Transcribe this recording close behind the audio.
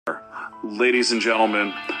Ladies and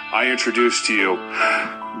gentlemen, I introduce to you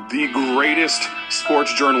the greatest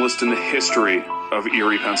sports journalist in the history of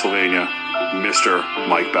Erie, Pennsylvania, Mr.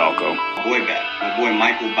 Mike Balco. My boy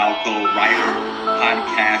Michael Balco, writer,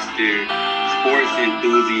 podcaster, sports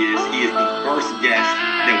enthusiast. He is the first guest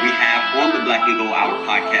that we have on the Black and Gold Hour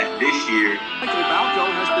podcast this year. Michael Balco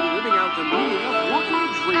has been living out the meaning of working a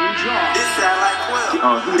dream job. This sound like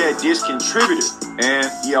Who That Dish contributor, and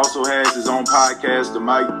he also has his own podcast, the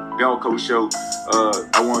Mike Balco Show.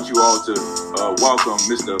 I want you all to welcome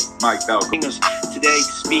Mr. Mike Balco. Today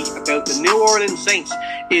to speak about the New Orleans Saints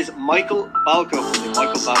is Michael Balco from the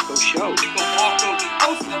Michael Balco Show. Michael Balco, the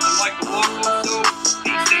host of the Michael Balco Show,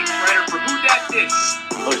 the Saints writer for Who That Dish.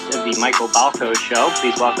 Host of the Michael Balco Show,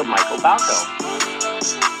 please welcome Michael Balco.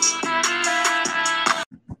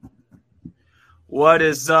 What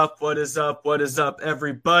is up? What is up? What is up,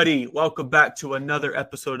 everybody? Welcome back to another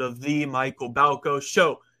episode of the Michael Balco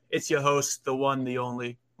Show. It's your host, the one, the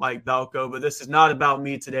only, Mike Balco. But this is not about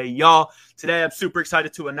me today, y'all. Today, I'm super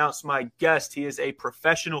excited to announce my guest. He is a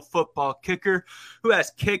professional football kicker who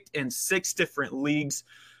has kicked in 6 different leagues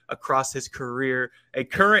across his career, a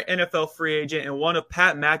current NFL free agent, and one of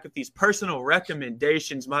Pat McAfee's personal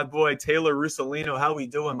recommendations. My boy, Taylor Russolino. How we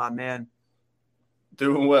doing, my man?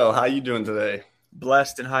 Doing well. How you doing today?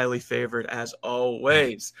 Blessed and highly favored as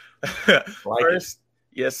always.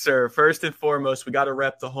 Yes, sir. First and foremost, we got to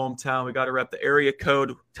rep the hometown. We got to rep the area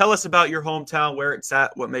code. Tell us about your hometown, where it's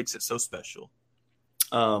at, what makes it so special.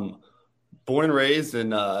 Born and raised in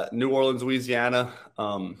New Orleans, Louisiana.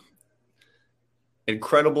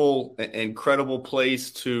 Incredible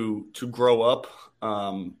place to grow up.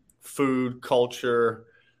 Food, culture,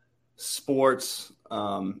 sports.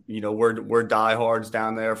 We're diehards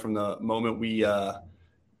down there from the moment we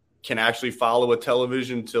can actually follow a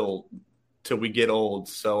television till we get old.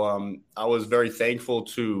 So I was very thankful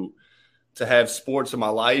to have sports in my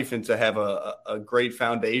life and to have a great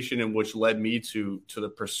foundation in which led me to the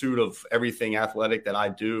pursuit of everything athletic that I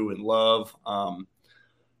do and love.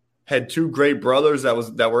 Had 2 great brothers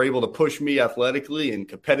that were able to push me athletically and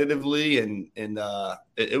competitively, and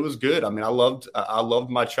it was good. I mean, I loved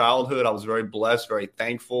my childhood. I was very blessed, very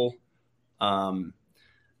thankful. Was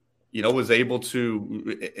able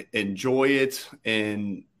to enjoy it,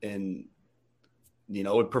 and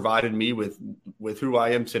it provided me with who I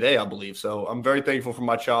am today, I believe. So I'm very thankful for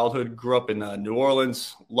my childhood. Grew up in New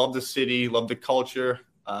Orleans, love the city, love the culture,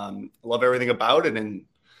 love everything about it, and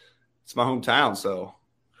it's my hometown. So.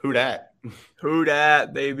 Who dat? Who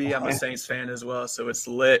dat, baby? I'm a Saints fan as well, so it's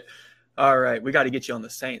lit. All right, we got to get you on the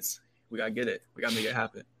Saints. We got to get it. We got to make it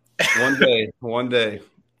happen. One day.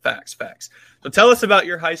 Facts. So tell us about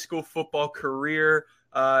your high school football career,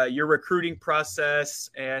 your recruiting process,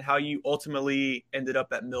 and how you ultimately ended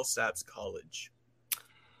up at Millsaps College.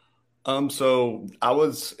 So I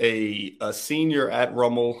was a senior at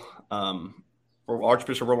Rummel,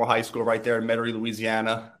 Archbishop Rummel High School right there in Metairie,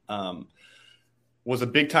 Louisiana. Was a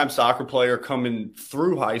big-time soccer player coming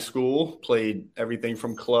through high school, played everything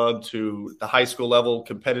from club to the high school level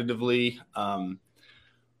competitively,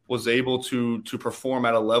 was able to perform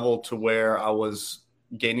at a level to where I was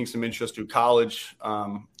gaining some interest through college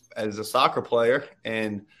as a soccer player.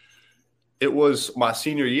 And it was my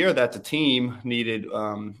senior year that the team needed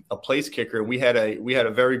a place kicker. We had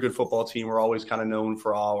a very good football team. We're always kind of known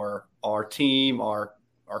for our team, our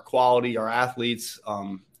quality, our athletes,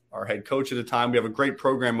 our head coach at the time. We have a great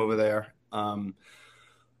program over there.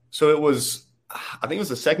 So I think it was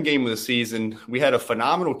the second game of the season. We had a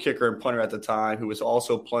phenomenal kicker and punter at the time who was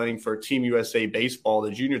also playing for Team USA Baseball,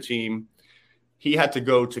 the junior team. He had to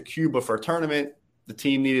go to Cuba for a tournament. The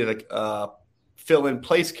team needed a fill-in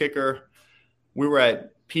place kicker. We were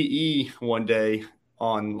at PE one day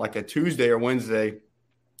on like a Tuesday or Wednesday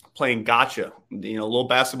playing gotcha, a little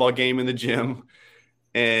basketball game in the gym.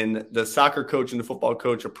 And the soccer coach and the football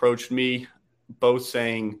coach approached me, both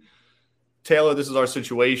saying, Taylor, this is our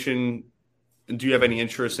situation. Do you have any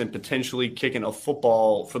interest in potentially kicking a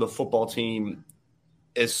football for the football team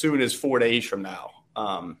as soon as 4 days from now?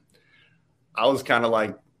 I was kind of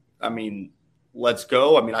like, let's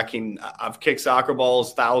go. I've kicked soccer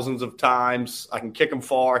balls thousands of times. I can kick them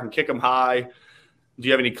far. I can kick them high. Do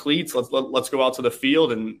you have any cleats? Let's go out to the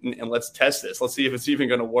field and let's test this. Let's see if it's even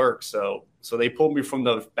going to work. So they pulled me from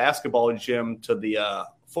the basketball gym to the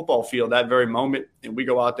football field that very moment. And we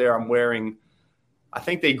go out there. I'm wearing, I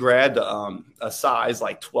think they grabbed a size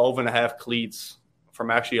like 12 and a half cleats from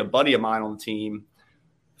actually a buddy of mine on the team,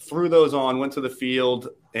 threw those on, went to the field,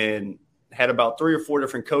 and had about 3 or 4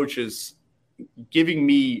 different coaches giving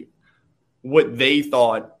me what they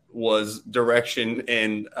thought was direction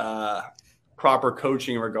and proper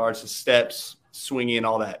coaching in regards to steps, swinging, and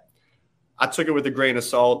all that. I took it with a grain of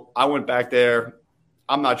salt. I went back there.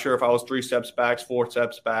 I'm not sure if I was 3 steps back, 4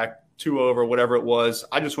 steps back, 2 over, whatever it was.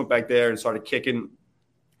 I just went back there and started kicking.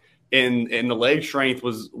 And the leg strength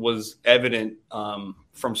was evident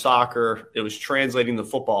from soccer. It was translating to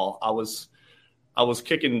football. I was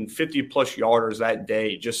kicking 50-plus yarders that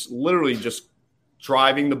day, just literally just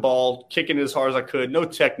driving the ball, kicking it as hard as I could. No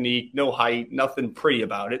technique, no height, nothing pretty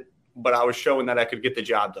about it. But I was showing that I could get the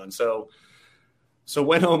job done. So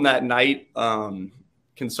went home that night,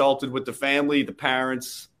 consulted with the family, the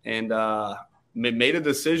parents, and made a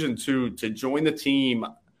decision to join the team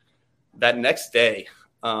that next day.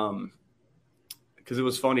 Because it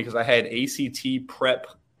was funny because I had ACT prep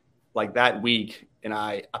like that week, and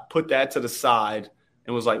I put that to the side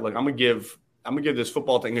and was like, look, I'm gonna give this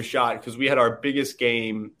football thing a shot, because we had our biggest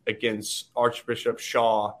game against Archbishop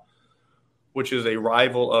Shaw, which is a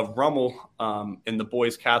rival of Rummel in the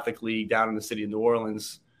Boys Catholic League down in the city of New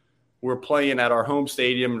Orleans. We're playing at our home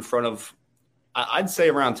stadium in front of, I'd say,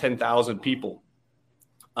 around 10,000 people.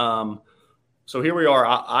 So here we are.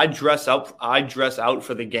 I dress out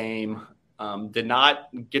for the game. Did not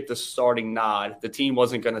get the starting nod. The team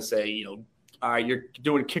wasn't going to say, all right, you're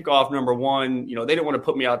doing kickoff number 1. They didn't want to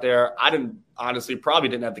put me out there. I probably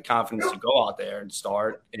didn't have the confidence to go out there and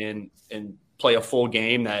start and play a full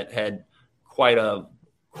game that had quite a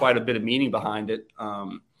bit of meaning behind it.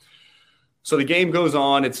 So the game goes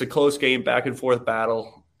on. It's a close game, back and forth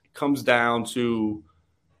battle. It comes down to,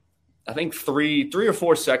 I think, 3 or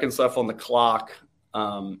 4 seconds left on the clock.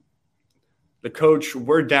 The coach,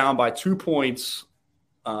 we're down by 2 points.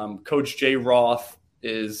 Coach Jay Roth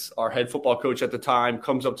is our head football coach at the time,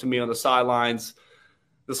 comes up to me on the sidelines.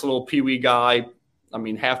 This little peewee guy, I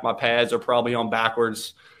mean, half my pads are probably on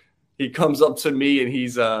backwards. He comes up to me and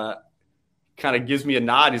he's kind of gives me a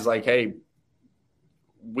nod. He's like, hey,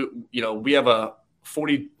 we have a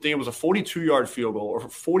 42-yard field goal or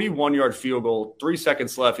 41-yard field goal, 3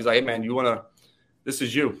 seconds left. He's like, hey, man, this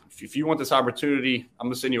is you. If you want this opportunity, I'm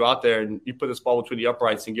going to send you out there and you put this ball between the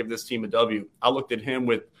uprights and give this team a W. I looked at him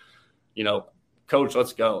with, coach,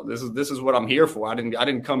 let's go. This is what I'm here for. I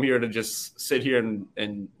didn't come here to just sit here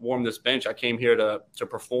and warm this bench. I came here to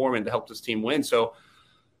perform and to help this team win. So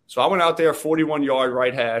I went out there, 41-yard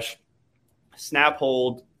right hash, snap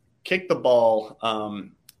hold, kick the ball.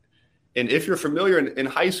 And if you're familiar, in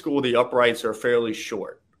high school, the uprights are fairly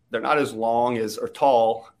short. They're not as long or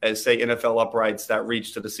tall as, say, NFL uprights that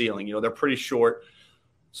reach to the ceiling. They're pretty short.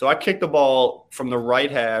 So I kicked the ball from the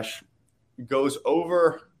right hash, goes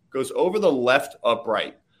over the left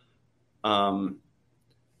upright.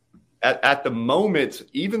 At the moment,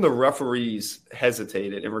 even the referees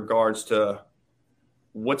hesitated in regards to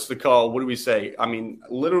what's the call, what do we say? I mean,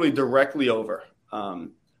 literally directly over.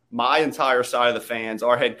 My entire side of the fans,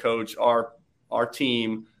 our head coach, our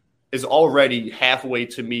team is already halfway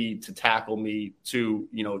to me to tackle me, to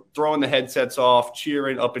throwing the headsets off,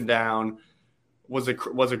 cheering up and down. Was a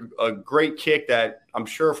great kick that I'm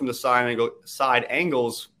sure from the side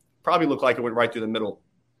angles probably looked like it went right through the middle.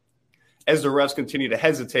 As the refs continue to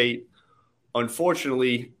hesitate,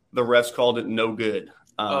 unfortunately, the refs called it no good.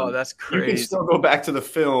 That's crazy. You can still go back to the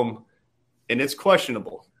film, and it's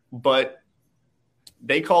questionable, but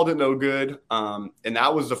they called it no good, and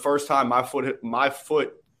that was the first time my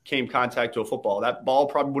foot came contact to a football. That ball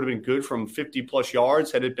probably would have been good from 50-plus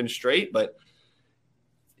yards had it been straight, but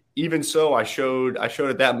even so, I showed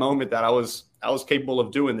at that moment that I was capable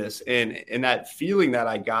of doing this, and that feeling that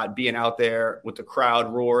I got being out there with the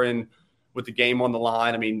crowd roaring, with the game on the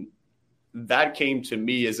line. I mean, that came to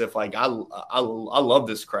me as if like I love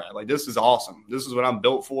this crowd. Like, this is awesome. This is what I'm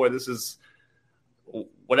built for. This is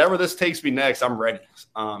whatever this takes me next, I'm ready.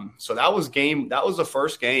 So that was the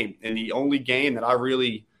first game and the only game that I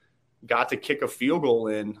really got to kick a field goal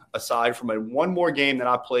in, aside from one more game that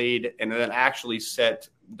I played and then actually set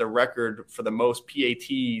the record for the most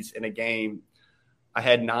PATs in a game. I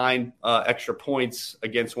had 9 extra points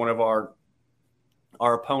against one of our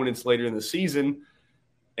opponents later in the season.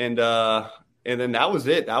 And then that was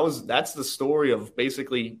it. That's the story of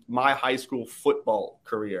basically my high school football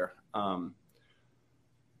career.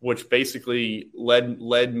 Which basically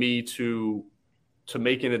led me to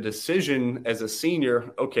making a decision as a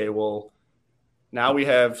senior. Okay, well, now we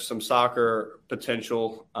have some soccer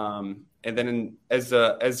potential, and then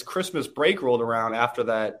as Christmas break rolled around after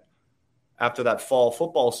that fall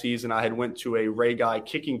football season, I had went to a Ray Guy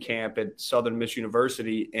kicking camp at Southern Miss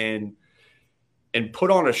University and put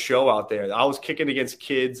on a show out there. I was kicking against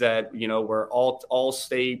kids that were all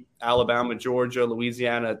state, Alabama, Georgia,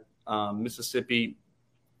 Louisiana, Mississippi.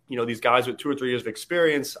 these guys with 2 or 3 years of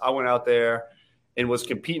experience. I went out there and was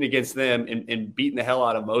competing against them and beating the hell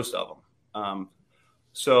out of most of them.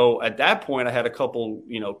 So at that point, I had a couple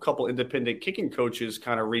independent kicking coaches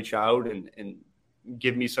kind of reach out and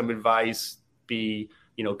give me some advice, kind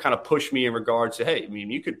of push me in regards to, hey, I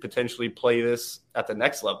mean, you could potentially play this at the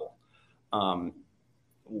next level.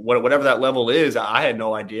 Whatever that level is, I had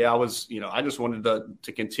no idea. I just wanted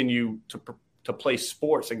to continue to play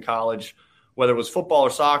sports in college, whether it was football or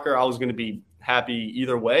soccer. I was going to be happy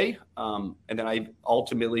either way. And then I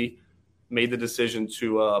ultimately made the decision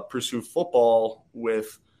to pursue football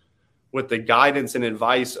with the guidance and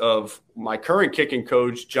advice of my current kicking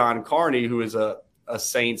coach, John Carney, who is a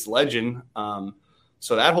Saints legend.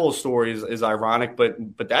 So that whole story is ironic, but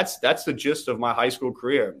that's the gist of my high school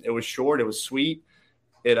career. It was short. It was sweet.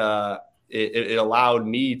 It allowed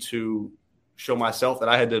me to show myself that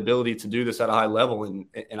I had the ability to do this at a high level,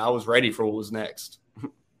 and I was ready for what was next.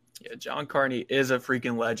 Yeah, John Carney is a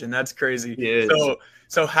freaking legend. That's crazy. He is.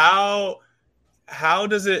 So how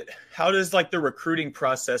does like the recruiting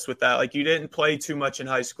process with that? Like, you didn't play too much in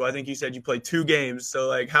high school. I think you said you played 2 games. So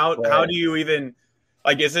like how do you even,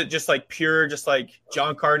 like, is it just like pure, just like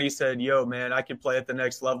John Carney said, yo man, I can play at the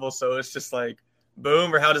next level, so it's just like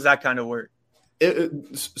boom, or how does that kind of work?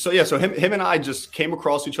 So him and I just came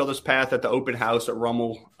across each other's path at the open house at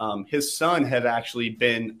Rummel. His son had actually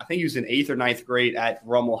been, I think he was in 8th or 9th grade at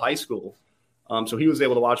Rummel High School. So he was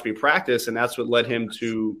able to watch me practice, and that's what led him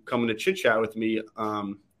to coming to chit chat with me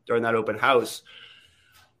during that open house.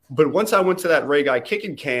 But once I went to that Ray Guy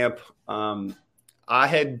kicking camp, I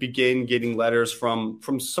had begun getting letters from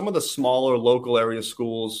some of the smaller local area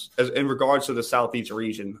schools in regards to the Southeast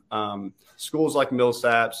region. Schools like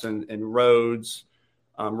Millsaps and Rhodes,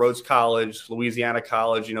 Rhodes College, Louisiana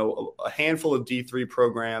College, a handful of D3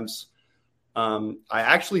 programs. I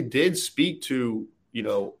actually did speak to,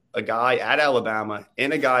 a guy at Alabama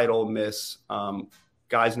and a guy at Ole Miss,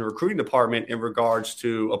 guys in the recruiting department in regards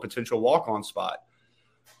to a potential walk-on spot.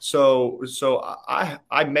 So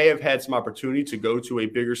I may have had some opportunity to go to a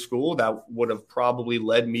bigger school that would have probably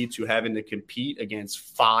led me to having to compete against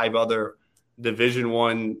 5 other Division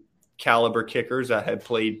I caliber kickers that had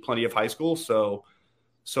played plenty of high school. So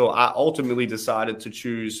I ultimately decided to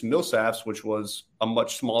choose Millsaps, which was a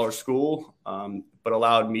much smaller school, but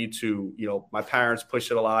allowed me to, my parents pushed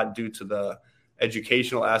it a lot due to the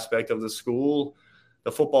educational aspect of the school.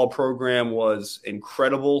 The football program was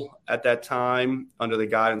incredible at that time under the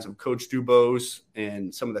guidance of Coach Dubose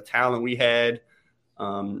and some of the talent we had.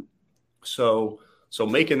 So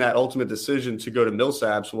making that ultimate decision to go to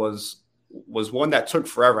Millsaps was one that took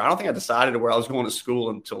forever. I don't think I decided where I was going to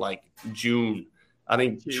school until like June. I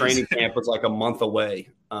think training camp was like a month away.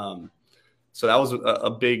 So that was a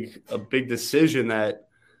big decision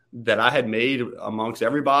that I had made amongst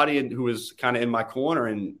everybody and who was kind of in my corner.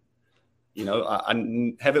 And,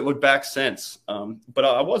 I haven't looked back since. But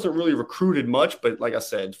I wasn't really recruited much. But like I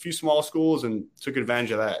said, a few small schools and took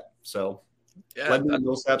advantage of that. So led me to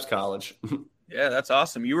Millsaps College. Yeah, that's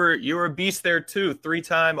awesome. You were a beast there too.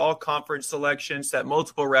 3-time all-conference selection, set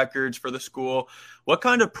multiple records for the school. What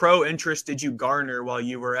kind of pro interest did you garner while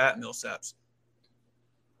you were at Millsaps?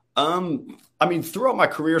 Throughout my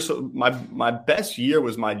career, so my best year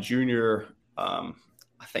was my junior. I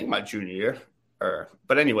think my junior year.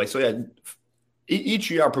 But anyway, so yeah, each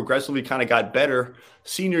year I progressively kind of got better.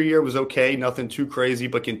 Senior year was okay, nothing too crazy,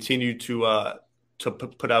 but continued to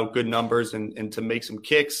put out good numbers and to make some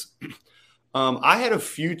kicks. I had a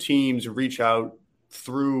few teams reach out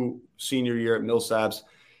through senior year at Millsaps,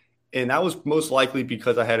 and that was most likely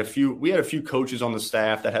because we had a few coaches on the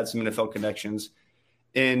staff that had some NFL connections.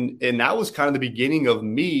 And that was kind of the beginning of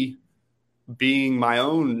me being my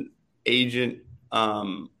own agent,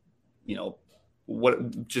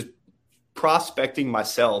 just prospecting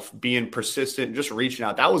myself, being persistent, just reaching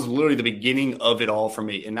out. That was literally the beginning of it all for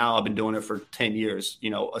me. And now I've been doing it for 10 years.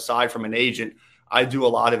 Aside from an agent, I do a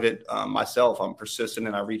lot of it myself. I'm persistent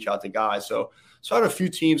and I reach out to guys. So I had a few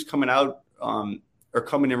teams coming out or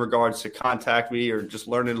coming in regards to contact me or just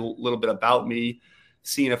learning a little bit about me,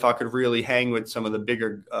 seeing if I could really hang with some of the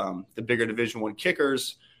bigger Division I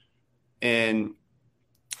kickers.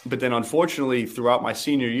 But then unfortunately throughout my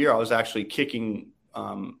senior year, I was actually kicking,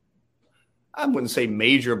 I wouldn't say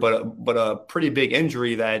major, but a pretty big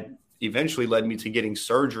injury that eventually led me to getting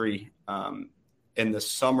surgery in the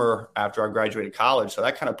summer after I graduated college. So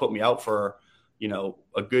that kind of put me out for,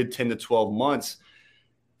 a good 10 to 12 months.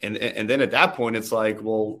 And then at that point, it's like,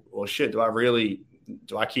 well, shit, do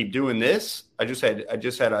I keep doing this? I just had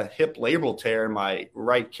a hip labral tear in my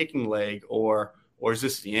right kicking leg, or is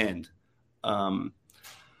this the end?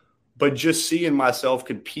 but just seeing myself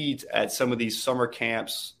compete at some of these summer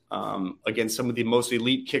camps against some of the most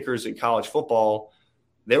elite kickers in college football,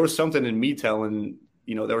 there was something in me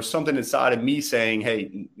there was something inside of me saying,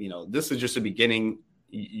 hey, this is just the beginning.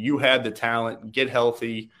 You have the talent, get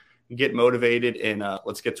healthy, get motivated, and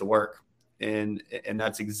let's get to work. And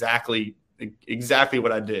that's exactly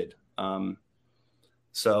what I did.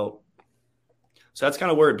 So that's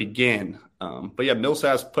kind of where it began. But yeah,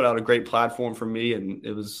 Millsaps put out a great platform for me, and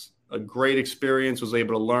it was a great experience. Was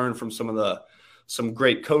able to learn from some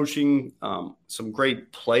great coaching, some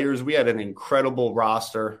great players. We had an incredible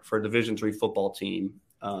roster for a Division III football team.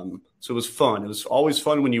 So it was fun. It was always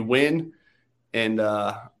fun when you win, and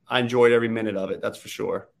I enjoyed every minute of it. That's for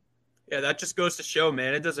sure. Yeah, that just goes to show,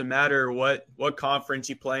 man. It doesn't matter what conference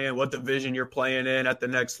you play in, what division you're playing in at the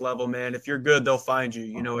next level, man. If you're good, they'll find you.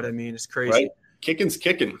 You know what I mean? It's crazy. Right? Kicking's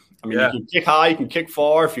kicking. I mean, You can kick high, you can kick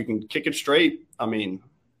far. If you can kick it straight, I mean,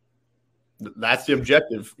 that's the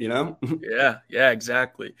objective, Yeah,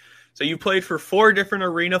 exactly. So you played for 4 different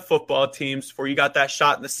arena football teams before you got that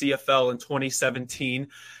shot in the CFL in 2017.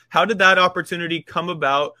 How did that opportunity come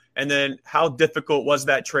about? And then how difficult was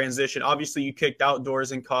that transition? Obviously, you kicked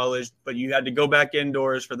outdoors in college, but you had to go back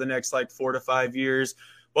indoors for the next 4 to 5 years.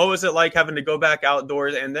 What was it like having to go back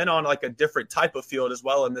outdoors and then on a different type of field as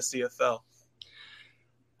well in the CFL?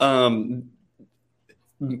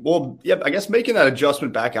 Well, yeah, I guess making that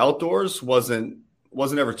adjustment back outdoors wasn't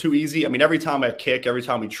ever too easy. I mean, every time I kick, every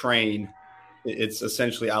time we train, it's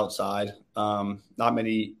essentially outside. Not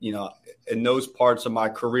many, in those parts of my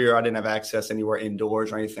career, I didn't have access anywhere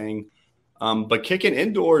indoors or anything. But kicking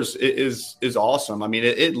indoors is awesome. I mean,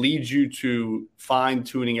 it leads you to fine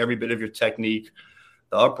tuning every bit of your technique.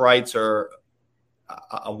 The uprights are,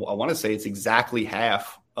 I want to say it's exactly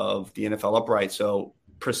half of the NFL upright. So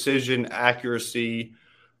precision, accuracy,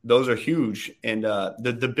 those are huge. And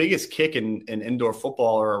the biggest kick in indoor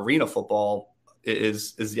football or arena football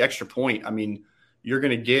is the extra point. I mean, you're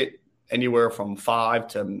going to get anywhere from 5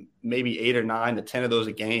 to maybe 8 or 9 to 10 of those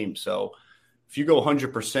a game. So if you go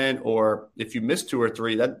 100% or if you miss 2 or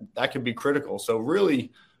 3, that could be critical. So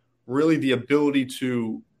really the ability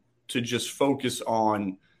to just focus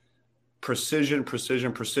on precision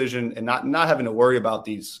and not having to worry about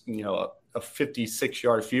these, a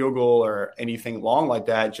 56-yard field goal or anything long like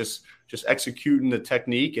that, just executing the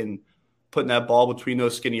technique and putting that ball between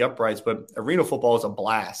those skinny uprights. But arena football is a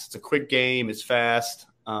blast. It's a quick game. It's fast.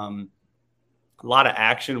 A lot of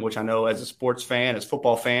action, which I know as a sports fan, as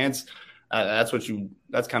football fans, that's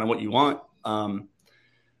kind of what you want. And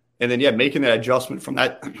then, yeah, making that adjustment from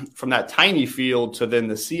that tiny field to then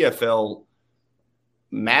the CFL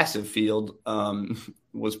massive field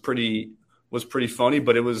was pretty funny.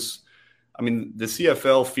 But it was, I mean, the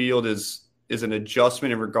CFL field is an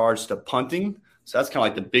adjustment in regards to punting. So that's kind of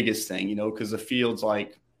like the biggest thing, because the field's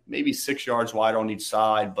maybe 6 yards wide on each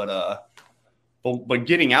side. But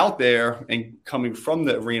getting out there and coming from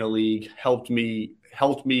the Arena League helped me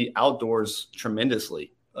outdoors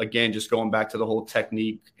tremendously. Again, just going back to the whole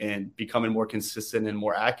technique and becoming more consistent and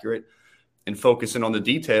more accurate and focusing on the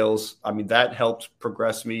details. I mean, that helped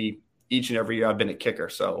progress me each and every year I've been a kicker.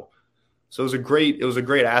 So it was a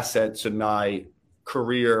great asset to my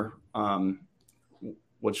career,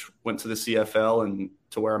 which went to the CFL and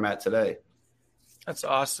to where I'm at today. That's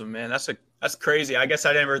awesome, man. That's crazy. I guess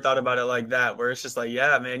I never thought about it like that, where it's just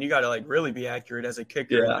yeah, man, you got to really be accurate as a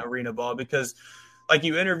kicker in arena ball, because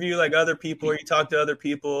you interview other people or you talk to other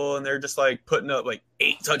people and they're just putting up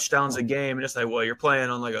 8 touchdowns a game, and it's well, you're playing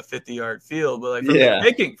on a 50-yard field, but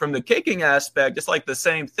from the kicking aspect, it's the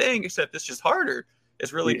same thing, except it's just harder.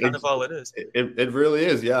 It's really kind of all it is. It really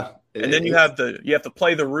is, yeah. And then you have to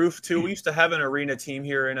play the roof too. We used to have an arena team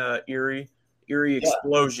here in Erie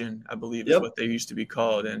Explosion, I believe is what they used to be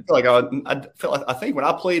called. And I think when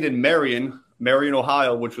I played in Marion,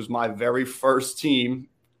 Ohio, which was my very first team,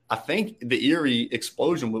 I think the Erie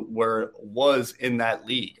Explosion was in that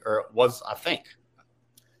league, or was, I think.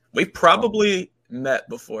 We probably met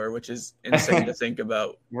before, which is insane to think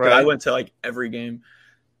about. Right. I went to every game.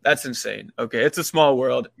 That's insane. Okay, it's a small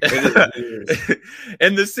world. In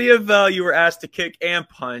the CFL, you were asked to kick and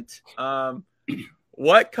punt.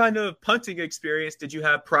 What kind of punting experience did you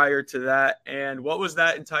have prior to that, and what was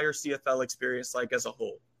that entire CFL experience like as a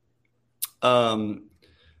whole?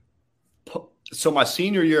 So my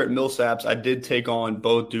senior year at Millsaps, I did take on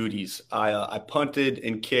both duties. I punted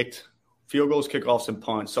and kicked field goals, kickoffs, and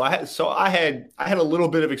punts. So I had a little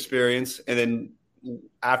bit of experience, and then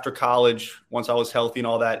after college, once I was healthy and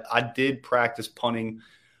all that, I did practice punting.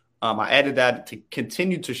 I added that to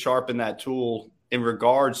continue to sharpen that tool in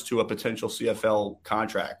regards to a potential CFL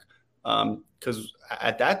contract. because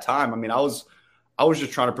at that time, I mean, I was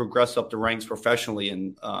just trying to progress up the ranks professionally,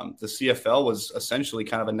 and the CFL was essentially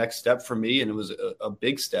kind of a next step for me, and it was a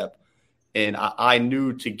big step. And I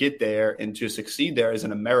knew to get there and to succeed there as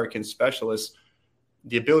an American specialist,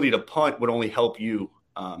 the ability to punt would only help you.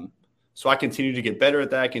 So I continued to get better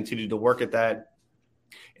at that, continued to work at that.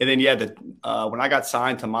 And then, when I got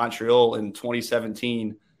signed to Montreal in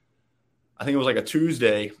 2017, I think it was like a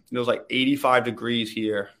Tuesday, and it was like 85 degrees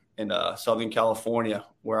here in Southern California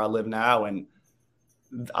where I live now. And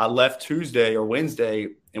I left Tuesday or Wednesday,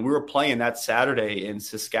 and we were playing that Saturday in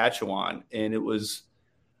Saskatchewan. And it was,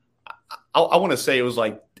 I want to say it was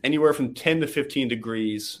like anywhere from 10 to 15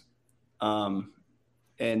 degrees and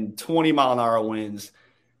 20-mile-an-hour winds.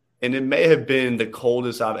 And it may have been the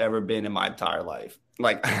coldest I've ever been in my entire life.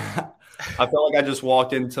 Like, I felt like I just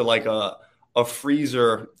walked into like a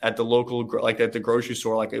freezer at the local, like at the grocery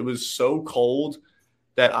store. Like, it was so cold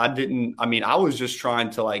that I was just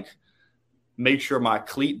trying to like make sure my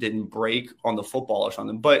cleat didn't break on the football or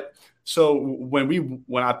something. But so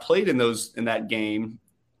when I played in that game,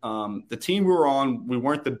 the team we were on, we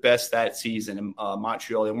weren't the best that season in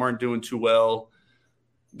Montreal. They weren't doing too well.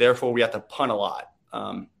 Therefore, we had to punt a lot.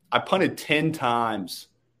 I punted 10 times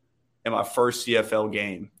in my first CFL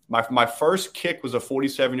game. My first kick was a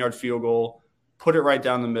 47-yard field goal, put it right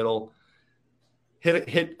down the middle,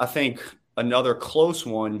 hit I think another close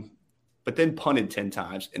one, but then punted 10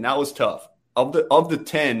 times, and that was tough. Of the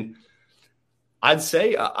 10, I'd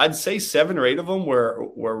say 7 or 8 of them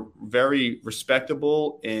were very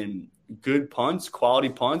respectable and good punts, quality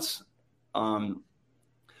punts.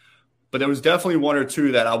 But there was definitely 1 or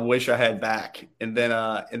 2 that I wish I had back. And then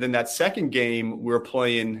that second game we were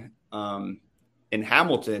playing in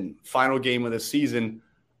Hamilton, final game of the season,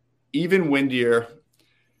 even windier.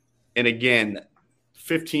 And again,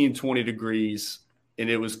 15, 20 degrees, and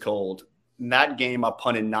it was cold. In that game, I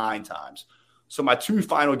punted 9 times. So my 2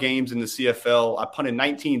 final games in the CFL, I punted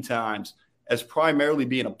 19 times. As primarily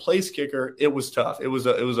being a place kicker, it was tough. It was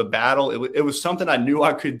a battle. It was something I knew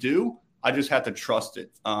I could do. I just had to trust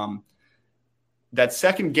it. That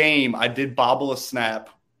second game, I did bobble a snap,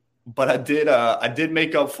 but I did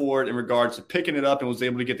make up for it in regards to picking it up and was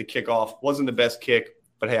able to get the kickoff. Wasn't the best kick,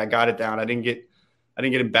 but hey, I got it down. I didn't get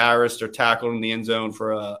embarrassed or tackled in the end zone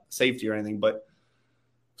for a safety or anything. But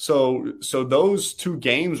so those 2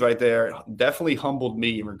 games right there definitely humbled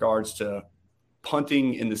me in regards to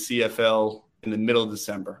punting in the CFL in the middle of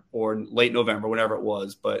December or late November, whenever it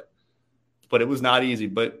was. But it was not easy.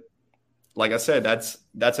 But like I said,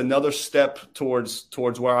 that's another step towards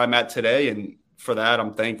where I'm at today, and for that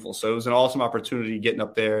I'm thankful. So it was an awesome opportunity getting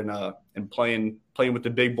up there and playing with the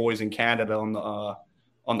big boys in Canada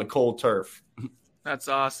on the cold turf. That's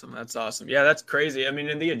awesome. That's awesome. Yeah, that's crazy. I mean,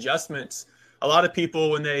 in the adjustments, a lot of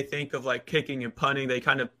people, when they think of like kicking and punting, they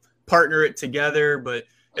kind of partner it together, but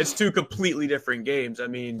it's 2 completely different games. I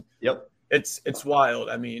mean, yep, it's wild.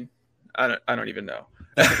 I mean, I don't even know.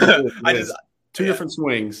 Two different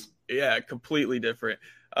swings. Yeah, completely different.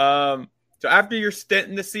 So after your stint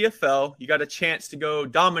in the CFL, you got a chance to go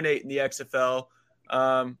dominate in the XFL.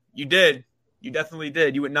 You did. You definitely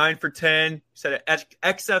did. You went 9 for 10, set an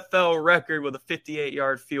XFL record with a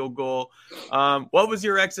 58-yard field goal. What was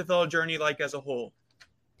your XFL journey like as a whole?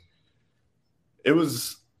 It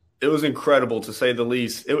was incredible, to say the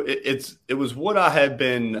least. It was what I had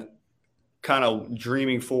been kind of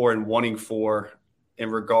dreaming for and wanting for in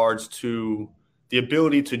regards to the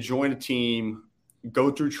ability to join a team,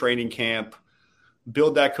 go through training camp,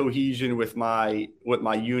 build that cohesion with my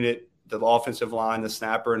unit, the offensive line, the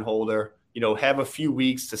snapper and holder, have a few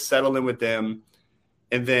weeks to settle in with them,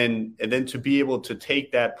 and then to be able to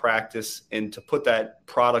take that practice and to put that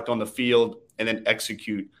product on the field and then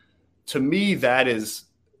execute. To me, that is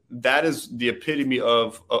the epitome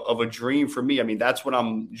of a dream for me. I mean, that's what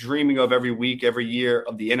I'm dreaming of every week, every year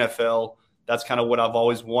of the NFL. That's kind of what I've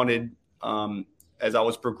always wanted as I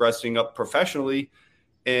was progressing up professionally.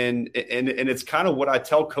 And it's kind of what I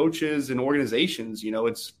tell coaches and organizations.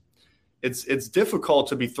 It's difficult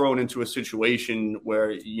to be thrown into a situation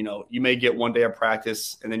where, you may get one day of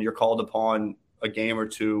practice and then you're called upon a game or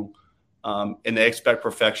 2 and they expect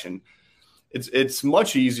perfection. It's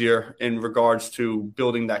much easier in regards to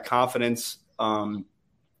building that confidence and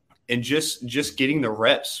just getting the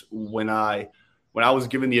reps when I was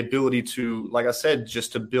given the ability to, like I said,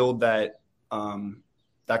 just to build that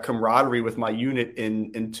camaraderie with my unit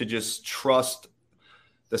and to just trust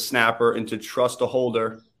the snapper and to trust the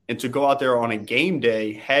holder and to go out there on a game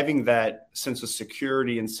day, having that sense of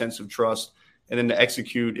security and sense of trust, and then to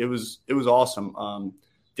execute. It was awesome.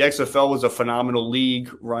 The XFL was a phenomenal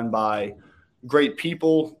league run by great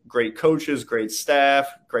people, great coaches, great staff,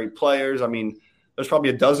 great players. I mean, there's probably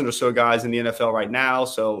a dozen or so guys in the NFL right now.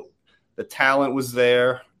 So the talent was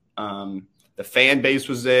there. The fan base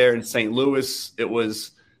was there in St. Louis. It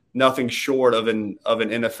was nothing short of an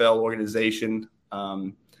NFL organization.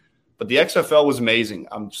 But the XFL was amazing.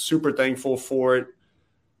 I'm super thankful for it.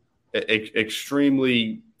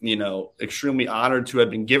 Extremely honored to have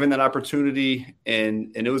been given that opportunity.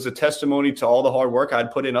 And it was a testimony to all the hard work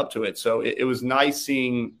I'd put in up to it. So it was nice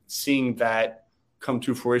seeing that come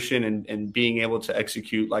to fruition and being able to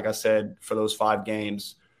execute, like I said, for those 5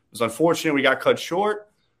 games. It was unfortunate we got cut short.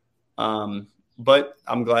 But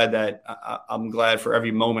I'm glad for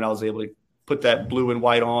every moment I was able to put that blue and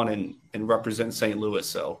white on and represent St. Louis.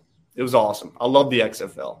 So it was awesome. I love the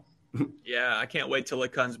XFL. Yeah, I can't wait till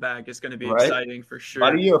it comes back. It's going to be Right? exciting for sure.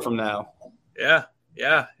 About a year from now. Yeah,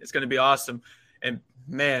 it's going to be awesome. And,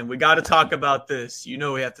 man, we got to talk about this. You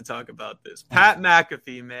know we have to talk about this. Pat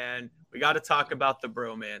McAfee, man. We got to talk about the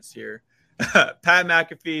bromance here. Pat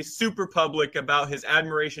McAfee, super public about his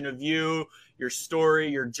admiration of you, your story,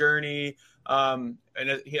 your journey. You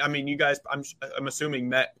guys, I'm assuming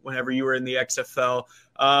met whenever you were in the XFL.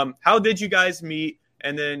 How did you guys meet?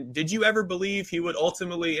 And then did you ever believe he would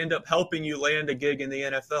ultimately end up helping you land a gig in the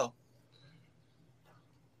NFL?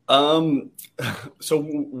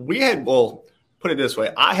 So put it this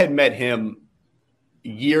way. I had met him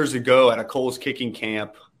years ago at a Coles kicking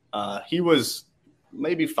camp. He was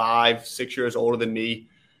maybe 5-6 years older than me.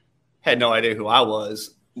 Had no idea who I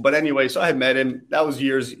was. But anyway, so I had met him. That was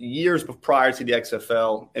years prior to the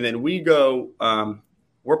XFL. And then we go,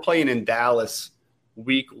 we're playing in Dallas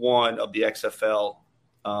week 1 of the XFL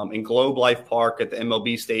in Globe Life Park at the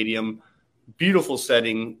MLB Stadium. Beautiful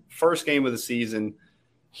setting. First game of the season.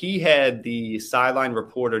 He had the sideline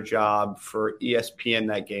reporter job for ESPN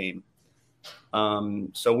that game.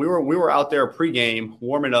 So we were out there pregame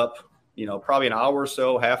warming up, probably an hour or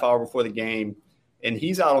so, half hour before the game. And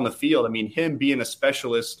he's out on the field. I mean, him being a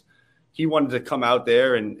specialist, he wanted to come out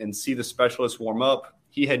there and see the specialists warm up.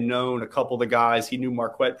 He had known a couple of the guys. He knew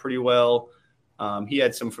Marquette pretty well. He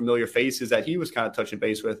had some familiar faces that he was kind of touching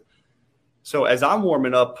base with. So as I'm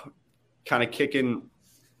warming up, kind of kicking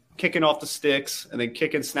off the sticks and then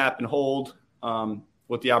kicking, snap, and hold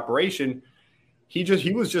with the operation, he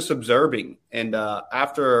was just observing. And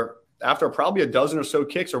after probably a dozen or so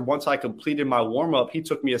kicks, or once I completed my warm-up, he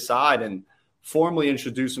took me aside and formally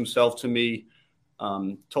introduced himself to me,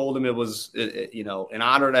 told him it was an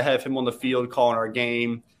honor to have him on the field calling our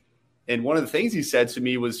game. And one of the things he said to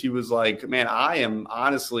me was, he was like, man, I am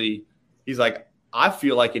honestly, he's like, I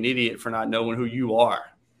feel like an idiot for not knowing who you are.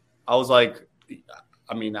 I was like,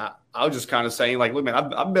 I was just kind of saying, like, look, man,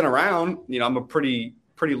 I've been around, I'm a pretty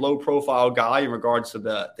low profile guy in regards to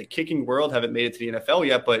the kicking world. Haven't made it to the NFL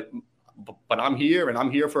yet, but I'm here, and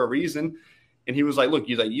I'm here for a reason. And he was like, look,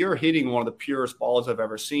 you're hitting one of the purest balls I've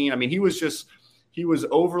ever seen. I mean, he was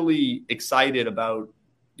overly excited about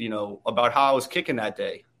how I was kicking that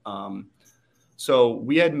day. So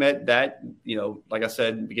we had met that, like I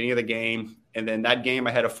said, beginning of the game. And then that game,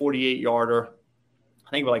 I had a 48-yarder, I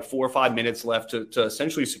think with like 4 or 5 minutes left to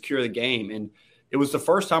essentially secure the game. And it was the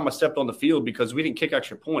first time I stepped on the field because we didn't kick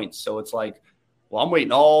extra points. So it's like, well, I'm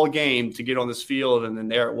waiting all game to get on this field. And then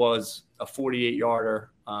there it was, a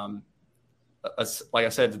 48-yarder, like I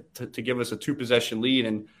said, to give us a 2-possession lead.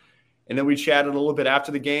 And then we chatted a little bit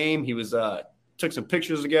after the game. He was took some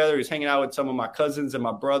pictures together. He was hanging out with some of my cousins and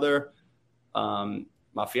my brother,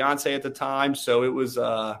 my fiance at the time. So it was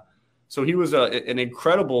so he was an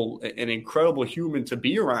incredible human to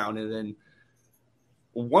be around. And then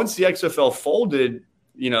once the XFL folded,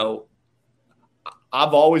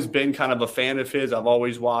 I've always been kind of a fan of his. I've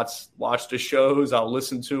always watched the shows. I'll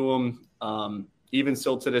listen to him, even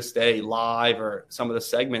still to this day, live or some of the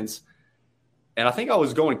segments. And I think I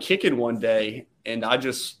was going kicking one day, and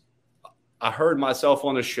I heard myself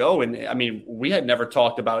on the show. And I mean, we had never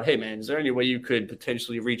talked about, hey man, is there any way you could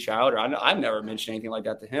potentially reach out? Or I've never mentioned anything like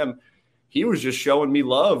that to him. He was just showing me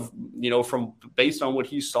love, from based on what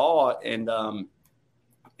he saw. And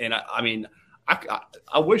I mean,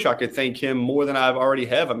 I wish I could thank him more than I've already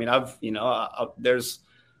have. I mean,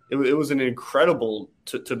 it was an incredible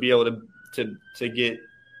to be able to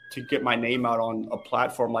get my name out on a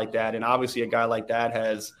platform like that. And obviously a guy like that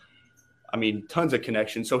has, tons of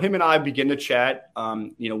connections. So him and I begin to chat.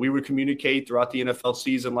 We would communicate throughout the NFL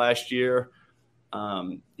season last year.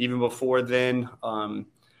 Even before then,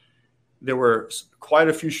 there were quite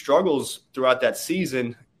a few struggles throughout that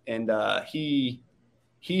season. And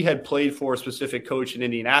he had played for a specific coach in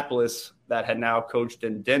Indianapolis that had now coached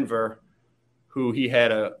in Denver, who he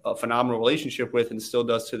had a phenomenal relationship with and still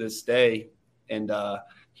does to this day. And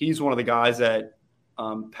he's one of the guys that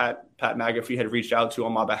Pat McAfee had reached out to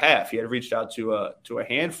on my behalf. He had reached out to a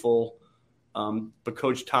handful, but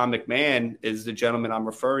Coach Tom McMahon is the gentleman I'm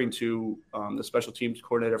referring to, the special teams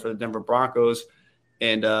coordinator for the Denver Broncos,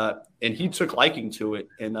 and he took liking to it.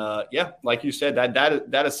 And like you said,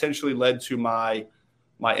 that essentially led to my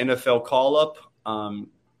NFL call up.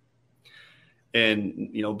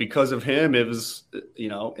 And, because of him, it was,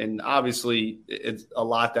 and obviously it's a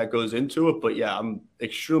lot that goes into it. But, yeah, I'm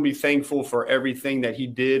extremely thankful for everything that he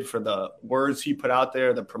did, for the words he put out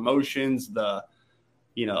there, the promotions,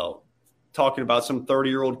 talking about some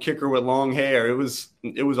 30-year-old kicker with long hair. It was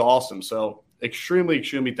awesome. So extremely,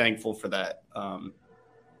 extremely thankful for that.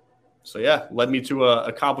 Led me to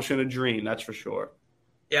accomplishing a dream, that's for sure.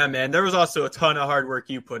 Yeah, man, there was also a ton of hard work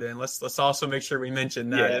you put in. Let's also make sure we mention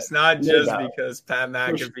that. Yeah, it's not just because Pat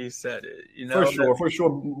McAfee said it. For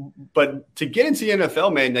sure. But to get into the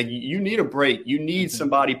NFL, man, like, you need a break. You need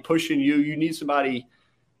somebody pushing you. You need somebody,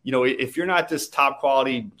 if you're not this top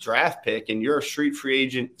quality draft pick and you're a street free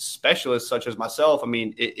agent specialist such as myself, I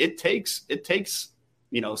mean, it takes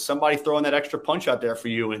somebody throwing that extra punch out there for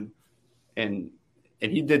you, and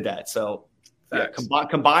he did that. So. Yeah,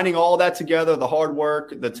 combining all that together, the hard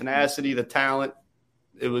work, the tenacity, the talent,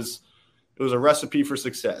 it was a recipe for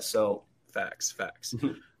success. So facts.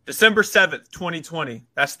 December 7th, 2020,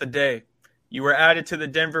 that's the day. You were added to the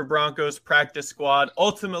Denver Broncos practice squad.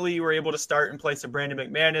 Ultimately, you were able to start in place of Brandon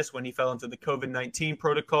McManus when he fell into the COVID-19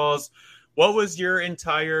 protocols. What was your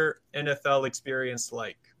entire NFL experience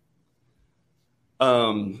like?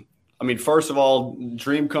 First of all,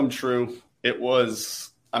 dream come true. It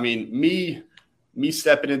was, me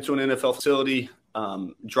stepping into an NFL facility,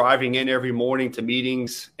 driving in every morning to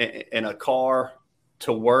meetings in a car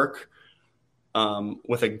to work,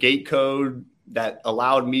 with a gate code that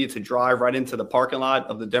allowed me to drive right into the parking lot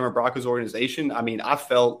of the Denver Broncos organization. I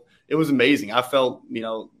felt it was amazing. I felt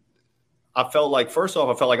like, first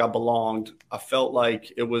off, I felt like I belonged. I felt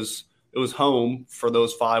like it was home for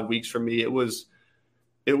those 5 weeks for me. It was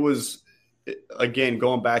again,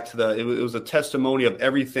 going back to it was a testimony of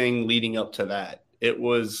everything leading up to that. It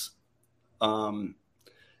was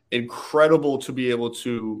incredible to be able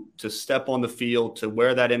to step on the field, to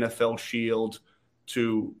wear that NFL shield,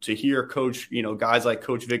 to hear guys like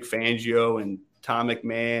Coach Vic Fangio and Tom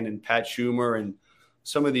McMahon and Pat Schumer and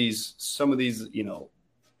some of these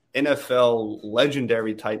NFL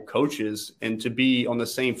legendary type coaches, and to be on the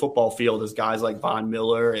same football field as guys like Von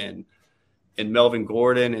Miller and Melvin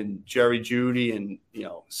Gordon and Jerry Jeudy and,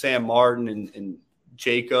 Sam Martin and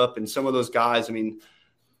Jacob and some of those guys.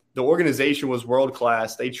 The organization was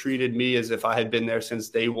world-class. They treated me as if I had been there since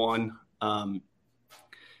day one. And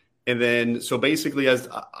then, so basically, as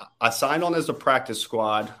I signed on as the practice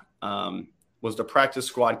squad, was the practice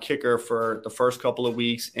squad kicker for the first couple of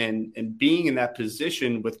weeks. And being in that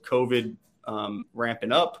position with COVID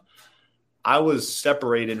ramping up, I was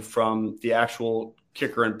separated from the actual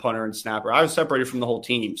kicker and punter and snapper. I was separated from the whole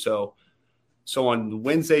team. So on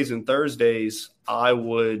Wednesdays and Thursdays, I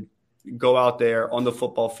would go out there on the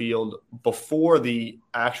football field before the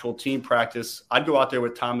actual team practice. I'd go out there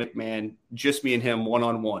with Tom McMahon, just me and him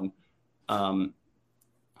one-on-one,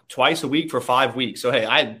 twice a week for 5 weeks. So, hey,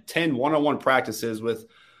 I had 10 one-on-one practices with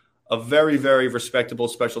a very, very respectable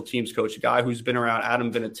special teams coach, a guy who's been around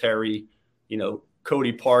Adam Vinatieri,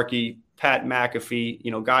 Cody Parkey, Pat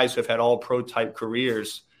McAfee, guys who have had all pro type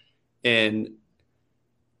careers. And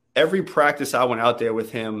every practice I went out there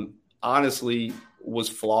with him, honestly, was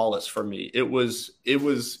flawless for me. It was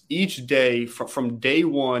each day from day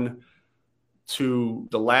one to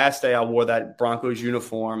the last day I wore that Broncos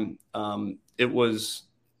uniform. It was,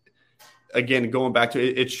 again, going back to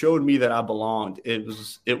it, it showed me that I belonged.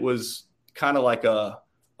 It was kind of like a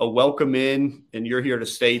welcome in and you're here to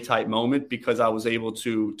stay type moment, because I was able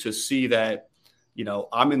to see that,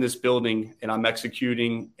 I'm in this building and I'm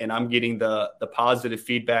executing and I'm getting the positive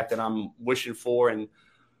feedback that I'm wishing for. And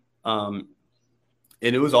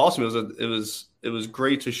it was awesome. It was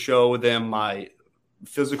great to show them my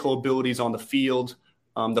physical abilities on the field.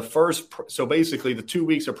 So basically the 2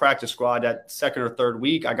 weeks of practice squad, that second or third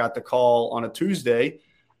week, I got the call on a Tuesday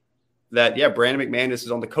that, Brandon McManus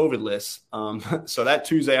is on the COVID list. So that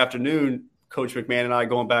Tuesday afternoon, Coach McMahon and I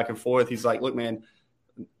going back and forth, he's like, look, man,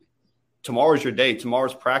 tomorrow's your day.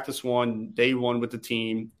 Tomorrow's practice day one with the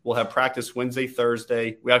team. We'll have practice Wednesday,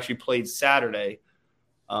 Thursday. We actually played Saturday.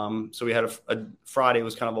 So we had a Friday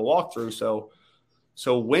was kind of a walkthrough.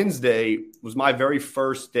 So Wednesday was my very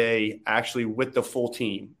first day actually with the full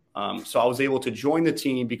team. So I was able to join the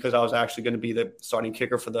team because I was actually going to be the starting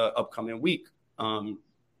kicker for the upcoming week.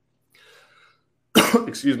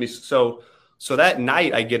 Excuse me. So So that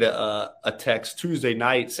night I get a text Tuesday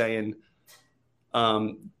night saying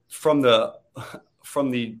from the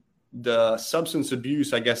substance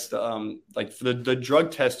abuse, I guess, like for the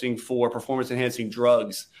drug testing for performance enhancing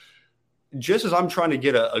drugs, just as I'm trying to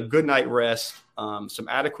get a good night rest, some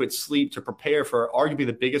adequate sleep to prepare for arguably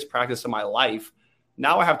the biggest practice of my life,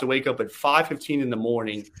 now I have to wake up at 5:15 in the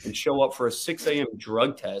morning and show up for a 6 a.m.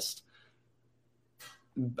 drug test.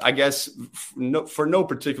 I guess for no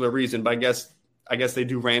particular reason, but I guess they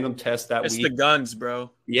do random tests that week. It's the guns,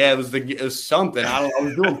 bro. Yeah, it was something. I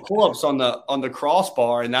was doing pull-ups on the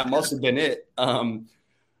crossbar, and that must have been it.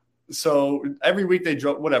 So every week they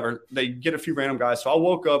get a few random guys. So I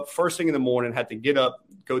woke up first thing in the morning, had to get up,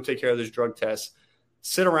 go take care of this drug test,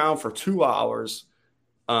 sit around for 2 hours,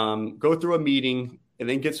 go through a meeting, and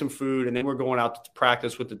then get some food, and then we're going out to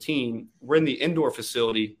practice with the team. We're in the indoor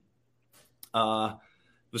facility.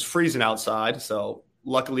 It was freezing outside, so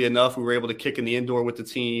luckily enough, we were able to kick in the indoor with the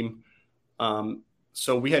team.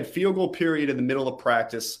 So we had field goal period in the middle of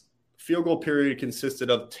practice. Field goal period consisted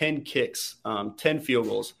of 10 kicks, 10 field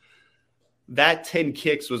goals. That 10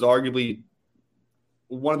 kicks was arguably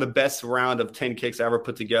one of the best round of 10 kicks I ever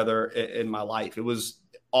put together in my life. It was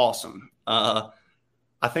awesome. I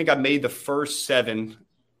think I made the first 7,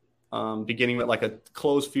 beginning with like a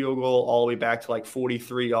closed field goal all the way back to like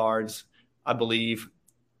 43 yards, I believe.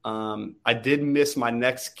 I did miss my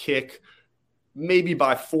next kick maybe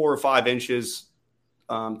by 4 or 5 inches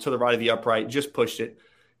to the right of the upright, just pushed it,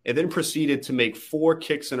 and then proceeded to make 4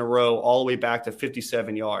 kicks in a row all the way back to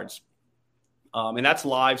 57 yards. And that's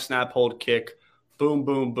live snap, hold, kick, boom,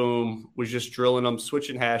 boom, boom, was just drilling them,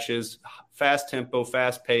 switching hashes, fast tempo,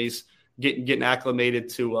 fast pace, getting acclimated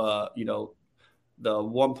to, the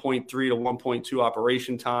 1.3 to 1.2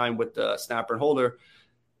 operation time with the snapper and holder.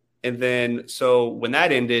 And then, so when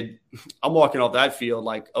that ended, I'm walking off that field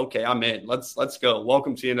like, okay, I'm in. Let's go.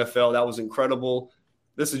 Welcome to the NFL. That was incredible.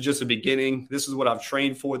 This is just the beginning. This is what I've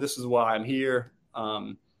trained for. This is why I'm here.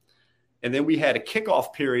 And then we had a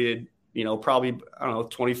kickoff period, probably,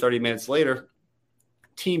 20, 30 minutes later,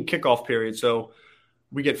 team kickoff period. So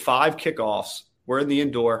we get 5 kickoffs. We're in the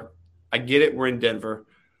indoor. I get it. We're in Denver.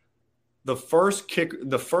 The first 4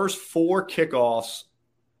 kickoffs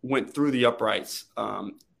went through the uprights.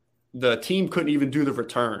 The team couldn't even do the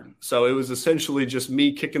return. So it was essentially just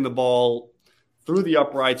me kicking the ball through the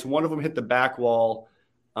uprights. One of them hit the back wall.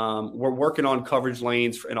 We're working on coverage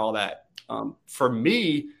lanes and all that. For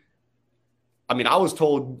me, I was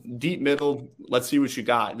told deep middle, let's see what you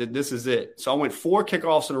got. This is it. So I went 4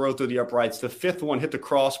 kickoffs in a row through the uprights. The 5th one hit the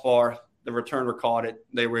crossbar. The returner caught it.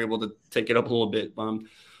 They were able to take it up a little bit.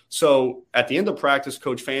 So at the end of practice,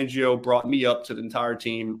 Coach Fangio brought me up to the entire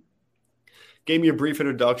team, gave me a brief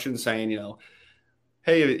introduction saying,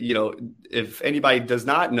 hey, if anybody does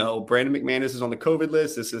not know, Brandon McManus is on the COVID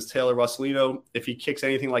list. This is Taylor Russolino. If he kicks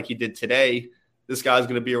anything like he did today, this guy's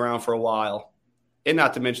going to be around for a while. And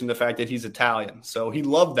not to mention the fact that he's Italian. So he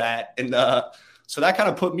loved that. And so that kind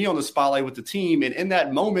of put me on the spotlight with the team. And in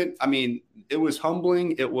that moment, it was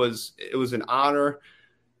humbling. It was an honor.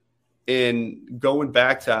 And going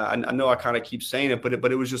back to, I know I kind of keep saying it, but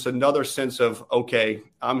it was just another sense of, okay,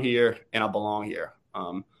 I'm here and I belong here.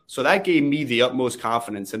 So that gave me the utmost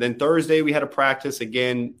confidence. And then Thursday we had a practice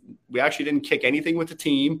again. We actually didn't kick anything with the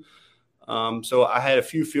team. So I had a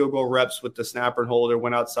few field goal reps with the snapper and holder,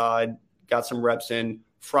 went outside, got some reps in.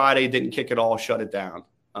 Friday, didn't kick at all, shut it down.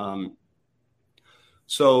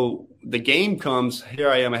 So the game comes, here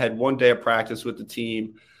I am, I had 1 day of practice with the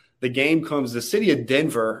team. The game comes, the city of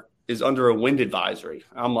Denver is under a wind advisory.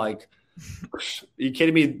 I'm like, are you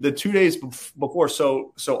kidding me? The 2 days before.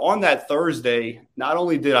 So on that Thursday, not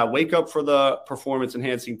only did I wake up for the performance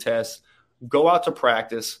enhancing test, go out to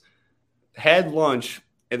practice, had lunch,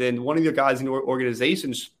 and then one of the guys in the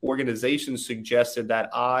organization suggested that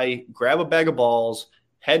I grab a bag of balls,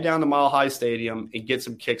 head down to Mile High Stadium, and get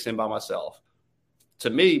some kicks in by myself. To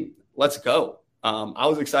me, let's go. I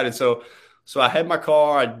was excited. So I had my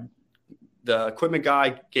car. The equipment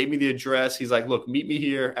guy gave me the address. He's like, look, meet me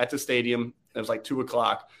here at the stadium. It was like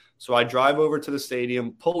 2:00. So I drive over to the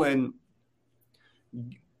stadium, pull in,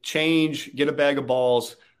 change, get a bag of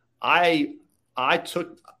balls. I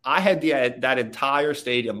had that entire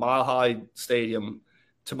stadium, Mile High Stadium,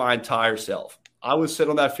 to my entire self. I was sitting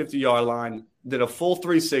on that 50-yard line, did a full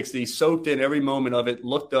 360, soaked in every moment of it,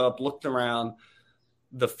 looked up, looked around.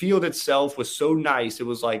 The field itself was so nice. It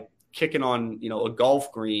was like kicking on, a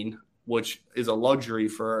golf green, which is a luxury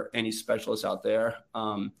for any specialist out there.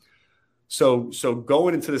 So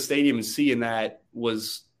going into the stadium and seeing that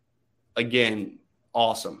was, again,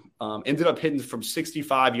 awesome. Ended up hitting from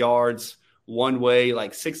 65 yards one way,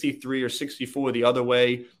 like 63 or 64 the other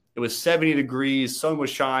way. It was 70 degrees. Sun was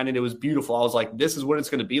shining. It was beautiful. I was like, this is what it's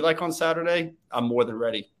going to be like on Saturday. I'm more than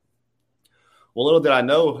ready. Well, little did I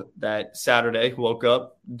know that Saturday, woke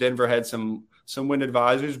up, Denver had some wind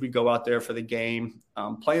advisories. We go out there for the game,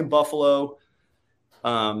 playing Buffalo.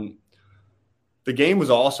 The game was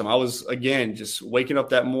awesome. I was, again, just waking up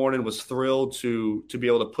that morning, was thrilled to be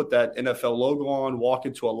able to put that NFL logo on, walk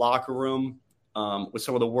into a locker room with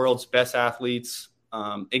some of the world's best athletes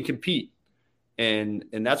and compete. And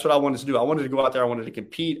that's what I wanted to do. I wanted to go out there. I wanted to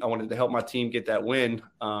compete. I wanted to help my team get that win.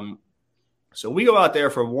 So we go out there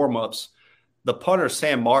for warm-ups. The punter,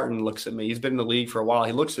 Sam Martin, looks at me. He's been in the league for a while.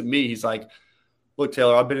 He looks at me. He's like, look,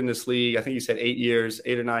 Taylor, I've been in this league, I think he said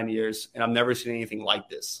 8 or 9 years, and I've never seen anything like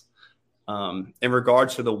this. In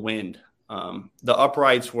regards to the wind, the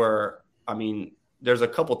uprights were, I mean, there's a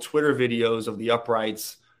couple Twitter videos of the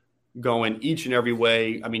uprights going each and every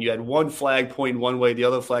way. I mean, you had one flag pointing one way, the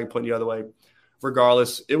other flag pointing the other way.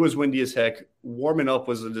 Regardless, it was windy as heck. Warming up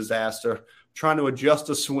was a disaster. Trying to adjust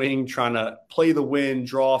the swing, trying to play the wind,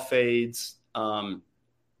 draw fades.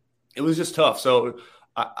 It was just tough. So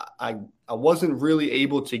I wasn't really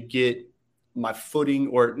able to get my footing,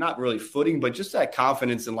 or not really footing, but just that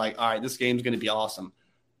confidence in like, all right, this game's going to be awesome.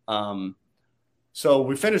 So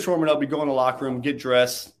we finish warming up. We go in the locker room, get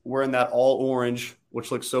dressed. We're in that all orange,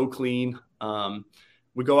 which looks so clean.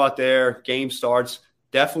 We go out there, game starts.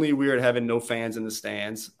 Definitely weird having no fans in the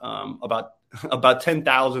stands. About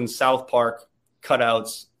 10,000 South Park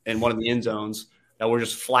cutouts in one of the end zones that were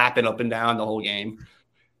just flapping up and down the whole game.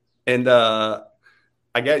 And I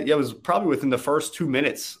guess it was probably within the first 2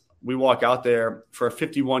 minutes, we walk out there for a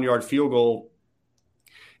 51-yard field goal.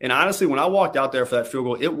 And honestly, when I walked out there for that field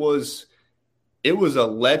goal, it was a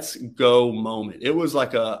let's go moment. It was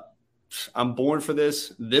like I'm born for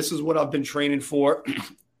this. This is what I've been training for.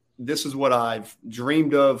 This is what I've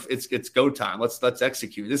dreamed of. It's go time. Let's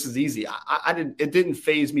execute. This is easy. It didn't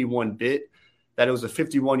faze me one bit that it was a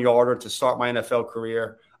 51-yarder to start my NFL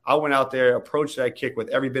career. I went out there, approached that kick with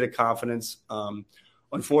every bit of confidence.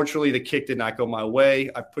 Unfortunately, the kick did not go my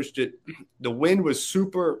way. I pushed it. The wind was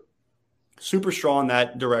super, super strong in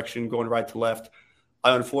that direction, going right to left.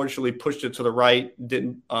 I unfortunately pushed it to the right.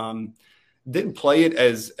 Didn't play it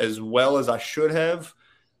as well as I should have.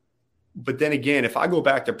 But then again, if I go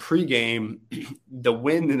back to pregame, the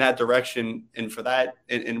wind in that direction and for that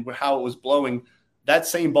and how it was blowing, that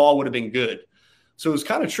same ball would have been good. So it was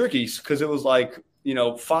kind of tricky because it was like,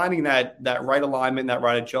 finding that right alignment, that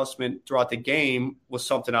right adjustment throughout the game was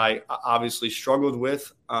something I obviously struggled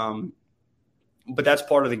with. But that's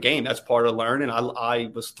part of the game. That's part of learning.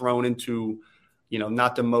 I was thrown into,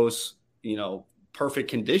 not the most,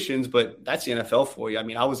 perfect conditions, but that's the NFL for you. I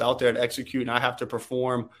mean, I was out there to execute and I have to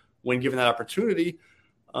perform when given that opportunity.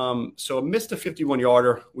 So I missed a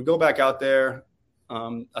 51-yarder. We go back out there.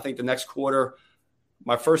 I think the next quarter,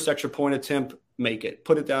 my first extra point attempt, make it.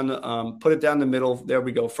 Put it down the middle. There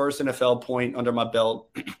we go. First NFL point under my belt.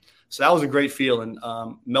 So that was a great feeling.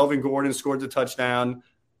 Melvin Gordon scored the touchdown.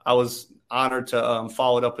 I was honored to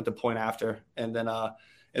follow it up with the point after, and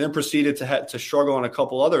then proceeded to struggle on a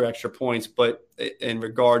couple other extra points. But in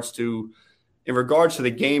regards to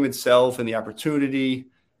the game itself and the opportunity,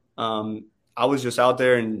 I was just out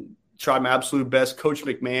there and tried my absolute best. Coach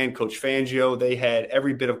McMahon, Coach Fangio, they had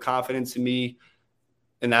every bit of confidence in me.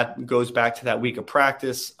 And that goes back to that week of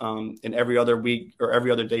practice, and every other week or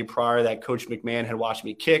every other day prior that Coach McMahon had watched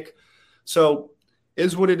me kick. So it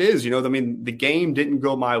is what it is. I mean, the game didn't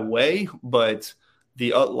go my way, but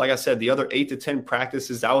like I said, the other 8 to 10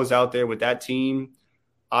 practices I was out there with that team,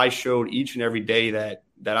 I showed each and every day that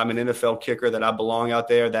I'm an NFL kicker, that I belong out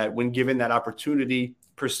there, that when given that opportunity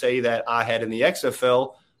per se that I had in the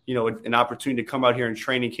XFL, an opportunity to come out here in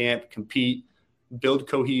training camp, compete, build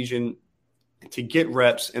cohesion, to get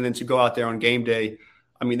reps, and then to go out there on game day.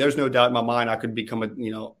 I mean, there's no doubt in my mind I could become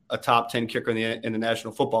a top 10 kicker in the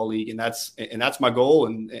National Football League, and that's my goal.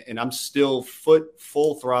 And I'm still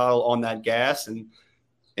full throttle on that gas,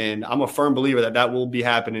 and I'm a firm believer that will be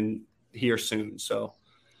happening here soon. So,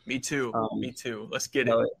 me too. Let's get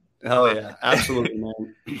it. Hell yeah, absolutely,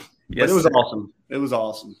 man. Yes, but it was sir. awesome. It was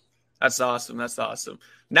awesome. That's awesome.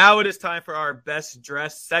 Now it is time for our best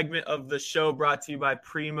dressed segment of the show, brought to you by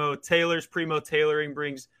Primo Tailors. Primo Tailoring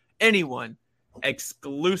brings anyone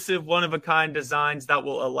exclusive, one-of-a-kind designs that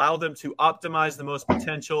will allow them to optimize the most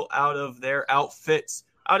potential out of their outfits,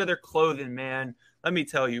 out of their clothing, man. Let me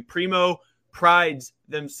tell you, Primo prides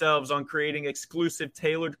themselves on creating exclusive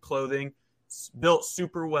tailored clothing. It's built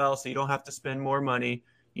super well, so you don't have to spend more money.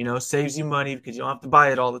 Saves you money because you don't have to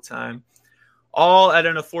buy it all the time. All at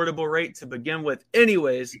an affordable rate to begin with.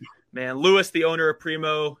 Anyways, Man, Lewis, the owner of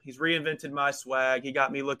Primo, he's reinvented my swag. He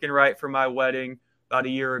got me looking right for my wedding about a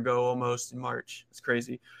year ago, almost in March. It's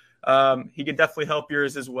crazy. He could definitely help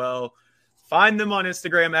yours as well. Find them on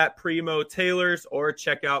Instagram at Primo Tailors or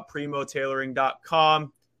check out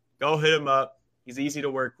primotailoring.com. Go hit him up. He's easy to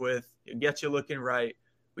work with. He'll get you looking right.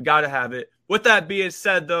 We got to have it. With that being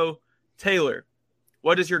said, though, Taylor,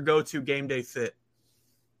 what is your go-to game day fit?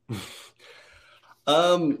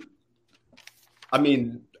 I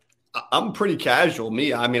mean, I'm pretty casual.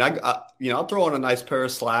 Me, I mean, I'll throw on a nice pair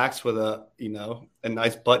of slacks with a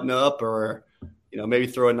nice button up, or maybe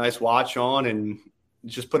throw a nice watch on and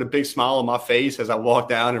just put a big smile on my face as I walk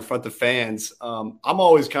down in front of fans. I'm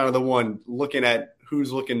always kind of the one looking at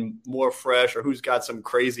who's looking more fresh or who's got some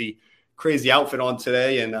crazy outfit on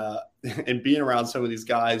today, and being around some of these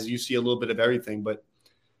guys, you see a little bit of everything, but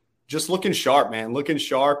just looking sharp, man,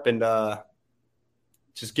 and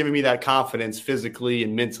just giving me that confidence physically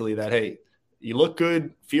and mentally that, hey, you look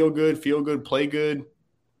good, play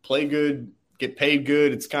good, get paid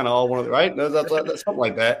good. It's kind of all one of the, right? That's something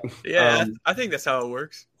like that. Yeah, I think that's how it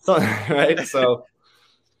works. Right? So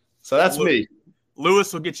that's me.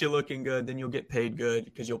 Lewis will get you looking good, then you'll get paid good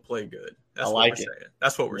because you'll play good. That's what we're saying.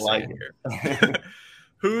 That's what we're saying here.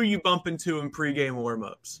 Who are you bumping to in pregame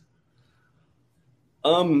warmups?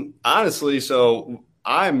 Honestly, so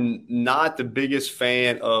I'm not the biggest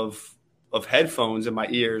fan of headphones in my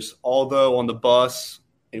ears, although on the bus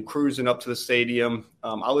and cruising up to the stadium,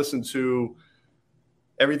 I listen to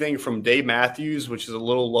everything from Dave Matthews, which is a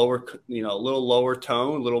little lower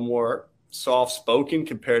tone, a little more soft spoken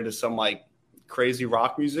compared to some like crazy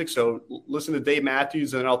rock music. So listen to Dave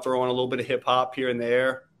Matthews, and then I'll throw on a little bit of hip hop here and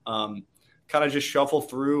there. Kind of just shuffle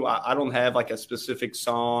through. I don't have like a specific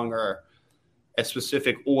song or a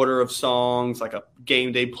specific order of songs, like a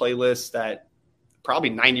game day playlist that probably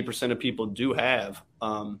 90% of people do have.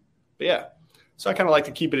 But yeah, so I kind of like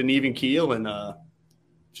to keep it an even keel and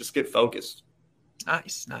just get focused.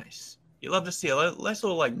 Nice. You love to see a nice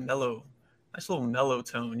little mellow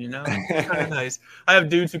tone, kind of nice. I have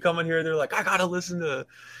dudes who come in here, they're like, I gotta listen to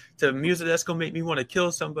music that's gonna make me want to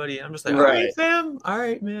kill somebody. I'm just like, all right, fam, all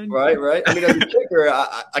right, man. Right. I mean, as a kicker,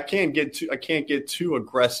 I can't get too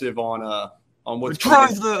aggressive on what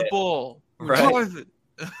drive the ball. Right. Drive it.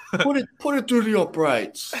 put it through the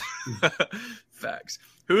uprights. Facts.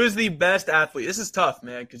 Who is the best athlete? This is tough,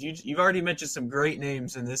 man, because you've already mentioned some great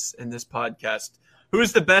names in this podcast. Who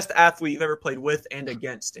is the best athlete you've ever played with and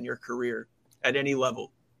against in your career at any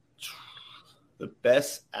level? The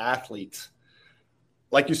best athlete.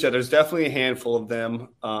 Like you said, there's definitely a handful of them.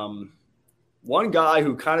 One guy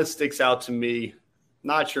who kind of sticks out to me,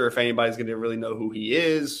 not sure if anybody's going to really know who he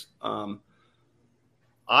is. When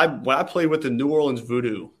I played with the New Orleans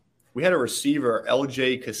Voodoo, we had a receiver,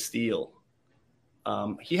 LJ Castile.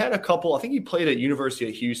 He had a couple, I think he played at University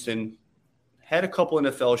of Houston, had a couple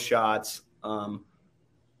NFL shots,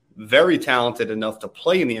 very talented enough to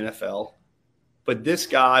play in the NFL. But this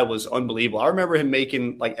guy was unbelievable. I remember him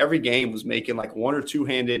making, like, every game was making like one or two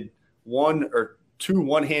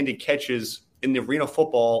one-handed catches in the arena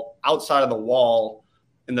football outside of the wall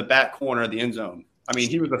in the back corner of the end zone. I mean,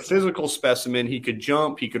 he was a physical specimen. He could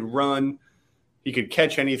jump, he could run, he could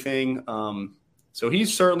catch anything. So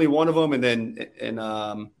he's certainly one of them. And then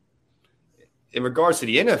in regards to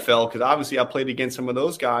the NFL, because obviously I played against some of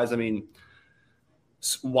those guys, I mean,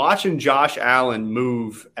 watching Josh Allen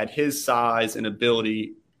move at his size and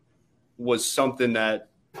ability was something that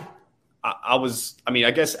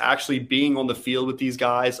I guess actually being on the field with these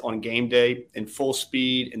guys on game day in full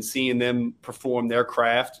speed and seeing them perform their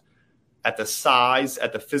craft at the size,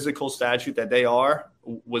 at the physical stature that they are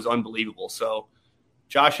was unbelievable. So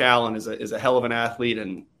Josh Allen is a hell of an athlete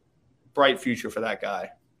and bright future for that guy.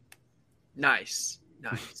 Nice.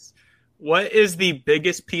 What is the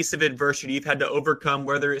biggest piece of adversity you've had to overcome,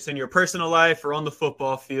 whether it's in your personal life or on the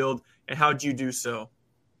football field, and how did you do so?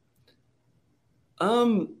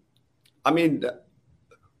 I mean,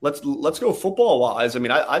 let's go football wise. I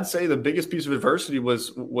mean, I'd say the biggest piece of adversity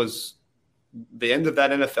was the end of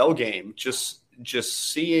that NFL game. Just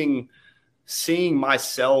seeing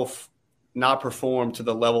myself not perform to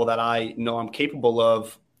the level that I know I'm capable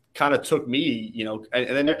of kind of took me,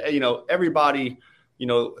 and then, everybody,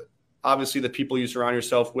 obviously the people you surround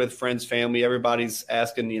yourself with, friends, family, everybody's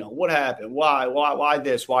asking, what happened? Why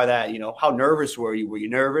this? Why that? How nervous were you? Were you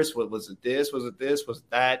nervous? Was it this? Was it this? Was it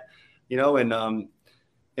that?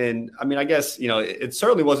 And I mean, I guess, it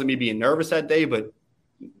certainly wasn't me being nervous that day, but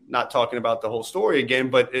not talking about the whole story again,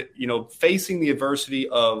 but facing the adversity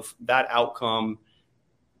of that outcome,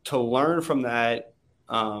 to learn from that,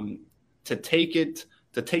 to take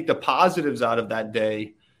the positives out of that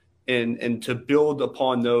day and to build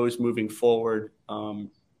upon those moving forward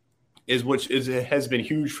it has been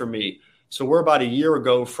huge for me. So we're about a year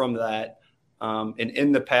ago from that. And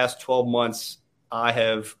in the past 12 months, I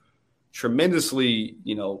have tremendously,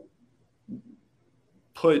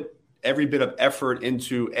 put every bit of effort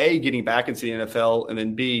into A, getting back into the NFL, and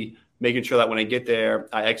then B, making sure that when I get there,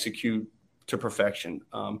 I execute to perfection.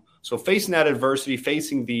 So facing that adversity,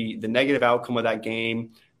 facing the negative outcome of that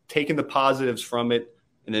game, taking the positives from it,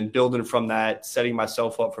 and then building from that, setting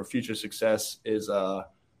myself up for future success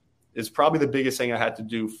is probably the biggest thing I had to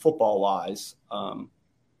do football-wise.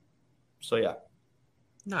 So, yeah.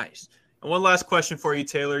 Nice. And one last question for you,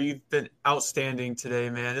 Taylor. You've been outstanding today,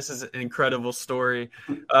 man. This is an incredible story.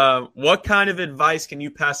 What kind of advice can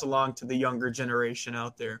you pass along to the younger generation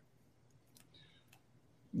out there?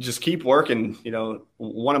 Just keep working.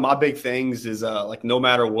 One of my big things is no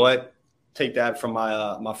matter what, take that from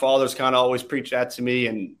my father's kind of always preached that to me,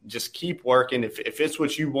 and just keep working. If it's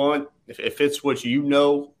what you want, if it's what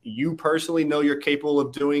you personally know you're capable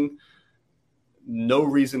of doing, no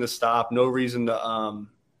reason to stop, no reason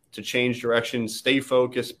to change direction. Stay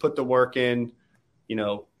focused, put the work in,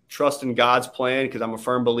 trust in God's plan, because I'm a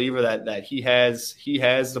firm believer that he has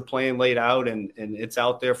the plan laid out, and it's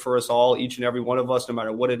out there for us all, each and every one of us, no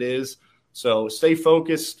matter what it is. So stay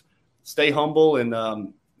focused, stay humble,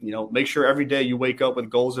 and make sure every day you wake up with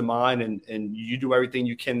goals in mind, and you do everything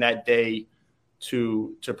you can that day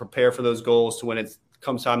to prepare for those goals, to when it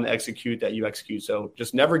comes time to execute, that you execute. So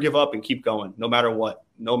just never give up and keep going, no matter what.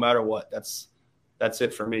 That's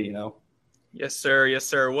it for me, Yes, sir. Yes,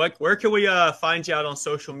 sir. Where can we find you out on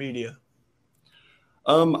social media?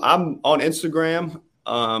 I'm on Instagram,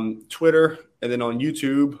 Twitter, and then on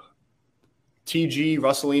YouTube. TG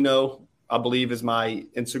Russolino, I believe, is my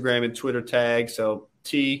Instagram and Twitter tag. So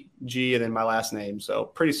TG and then my last name. So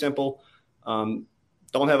pretty simple. Don't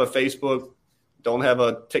have a Facebook, don't have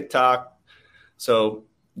a TikTok. So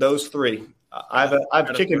those three. I've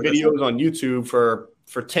kicking videos on YouTube for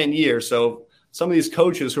 10 years. So some of these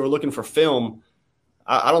coaches who are looking for film,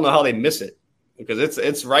 I don't know how they miss it, because it's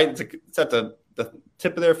at the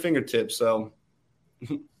tip of their fingertips. So,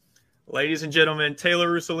 ladies and gentlemen, Taylor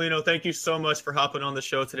Russolino, thank you so much for hopping on the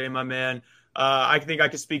show today, my man. I think I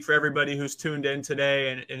can speak for everybody who's tuned in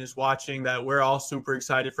today and is watching that we're all super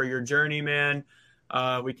excited for your journey, man.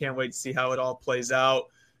 We can't wait to see how it all plays out.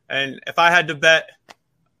 And if I had to bet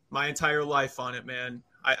my entire life on it, man,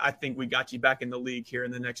 I think we got you back in the league here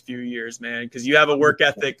in the next few years, man, because you have a work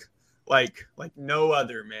ethic like no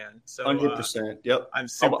other, man. So 100%. Yep. I'm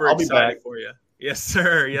super excited for you. Yes,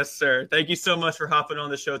 sir. Yes, sir. Thank you so much for hopping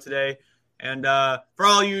on the show today. And for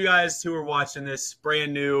all you guys who are watching this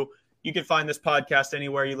brand new, you can find this podcast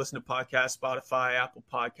anywhere you listen to podcasts, Spotify, Apple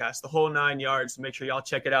Podcasts, the whole 9 yards. Make sure y'all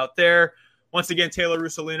check it out there. Once again, Taylor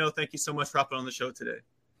Russolino, thank you so much for hopping on the show today.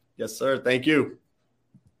 Yes, sir. Thank you.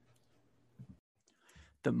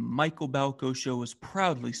 The Michael Balco Show is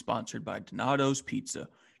proudly sponsored by Donato's Pizza.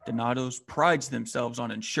 Donato's prides themselves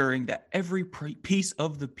on ensuring that every piece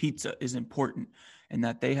of the pizza is important and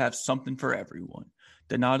that they have something for everyone.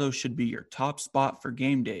 Donato's should be your top spot for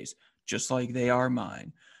game days, just like they are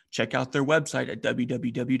mine. Check out their website at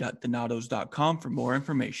www.donatos.com for more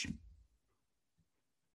information.